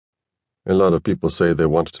A lot of people say they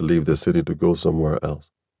want to leave the city to go somewhere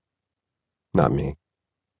else. Not me.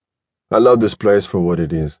 I love this place for what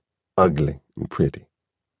it is, ugly and pretty,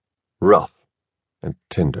 rough and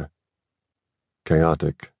tender,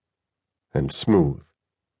 chaotic and smooth,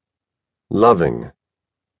 loving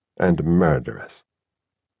and murderous.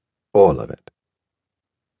 All of it.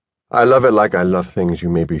 I love it like I love things you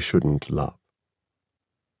maybe shouldn't love.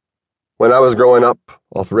 When I was growing up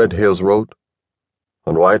off Red Hills Road,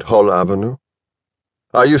 on Whitehall Avenue,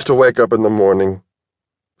 I used to wake up in the morning,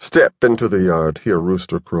 step into the yard, hear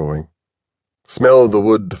rooster crowing, smell the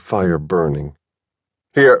wood fire burning,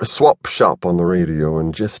 hear Swap Shop on the radio,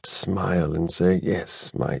 and just smile and say,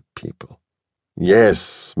 yes, my people,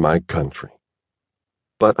 yes, my country.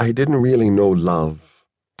 But I didn't really know love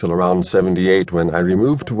till around 78 when I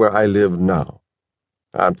removed to where I live now,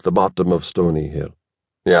 at the bottom of Stony Hill.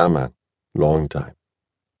 Yeah, man, long time.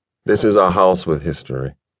 This is a house with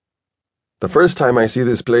history. The first time I see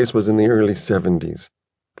this place was in the early 70s.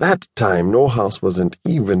 That time, no house wasn't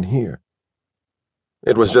even here.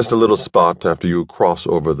 It was just a little spot after you cross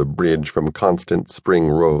over the bridge from Constant Spring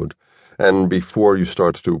Road, and before you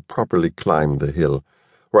start to properly climb the hill,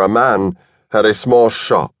 where a man had a small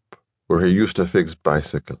shop where he used to fix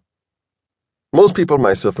bicycle. Most people,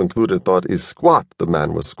 myself included, thought is squat the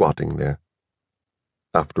man was squatting there.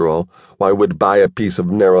 After all, why would buy a piece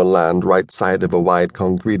of narrow land right side of a wide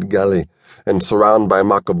concrete gully and surround by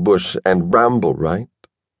maca bush and bramble, right?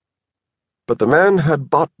 But the man had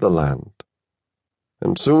bought the land,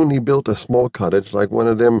 and soon he built a small cottage like one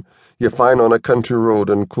of them you find on a country road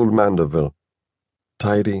in Coolmandeville.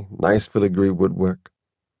 Tidy, nice filigree woodwork,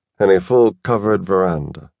 and a full covered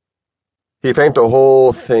veranda. He painted the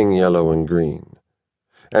whole thing yellow and green.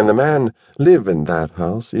 And the man lived in that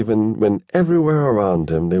house even when everywhere around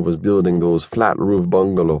him they was building those flat-roof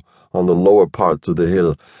bungalow on the lower parts of the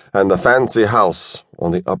hill and the fancy house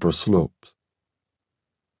on the upper slopes.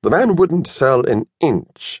 The man wouldn't sell an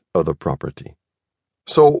inch of the property.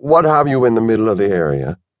 So what have you in the middle of the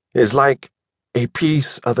area is like a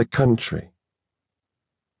piece of the country.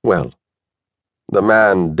 Well, the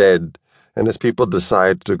man dead, and his people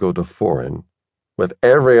decided to go to foreign, with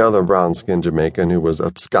every other brown-skinned Jamaican who was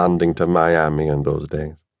absconding to Miami in those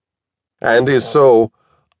days. And is so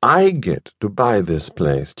I get to buy this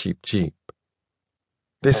place cheap.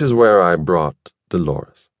 This is where I brought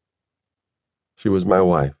Dolores. She was my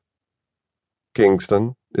wife.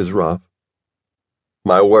 Kingston is rough.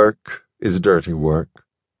 My work is dirty work.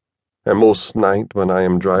 And most night when I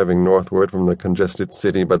am driving northward from the congested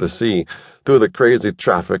city by the sea, through the crazy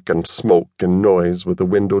traffic and smoke and noise with the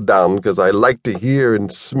window down, because I like to hear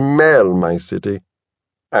and smell my city.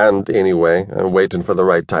 And anyway, I'm waiting for the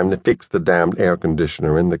right time to fix the damned air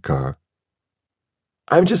conditioner in the car.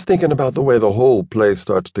 I'm just thinking about the way the whole place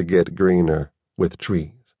starts to get greener with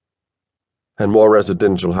trees, and more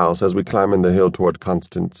residential house as we climb in the hill toward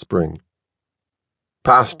Constant Spring.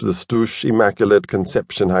 Past the Stouche Immaculate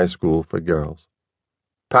Conception High School for girls.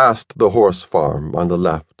 Past the horse farm on the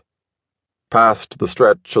left. Past the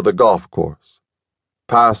stretch of the golf course.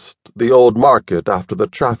 Past the old market after the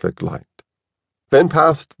traffic light. Then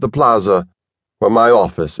past the plaza where my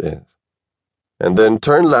office is. And then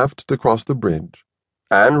turn left to cross the bridge.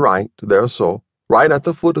 And right, there so, right at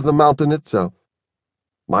the foot of the mountain itself.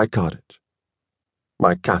 My cottage.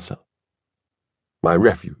 My castle. My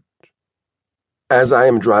refuge. As I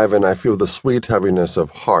am driving, I feel the sweet heaviness of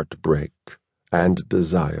heartbreak and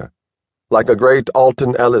desire, like a great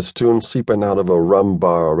Alton Ellis tune seeping out of a rum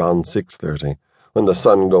bar around 6:30 when the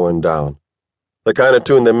sun going down, the kind of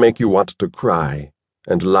tune that make you want to cry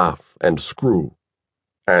and laugh and screw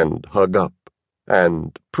and hug up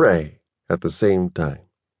and pray at the same time.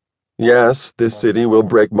 Yes, this city will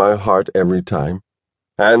break my heart every time,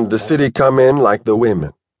 and the city come in like the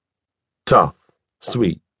women, tough,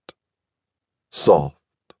 sweet, soft,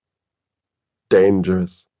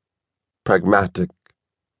 dangerous, pragmatic,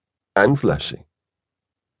 and fleshy.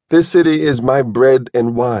 This city is my bread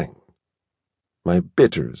and wine, my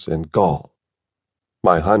bitters and gall,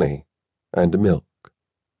 my honey and milk.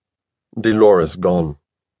 Dolores gone.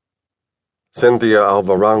 Cynthia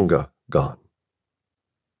Alvaranga gone.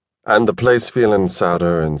 And the place feeling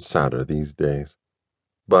sadder and sadder these days.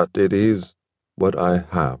 But it is what I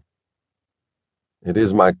have. It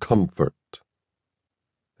is my comfort.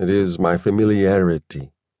 It is my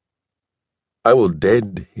familiarity. I will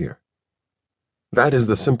dead here. That is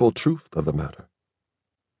the simple truth of the matter.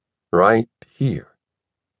 Right here.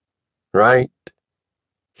 Right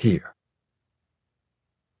here.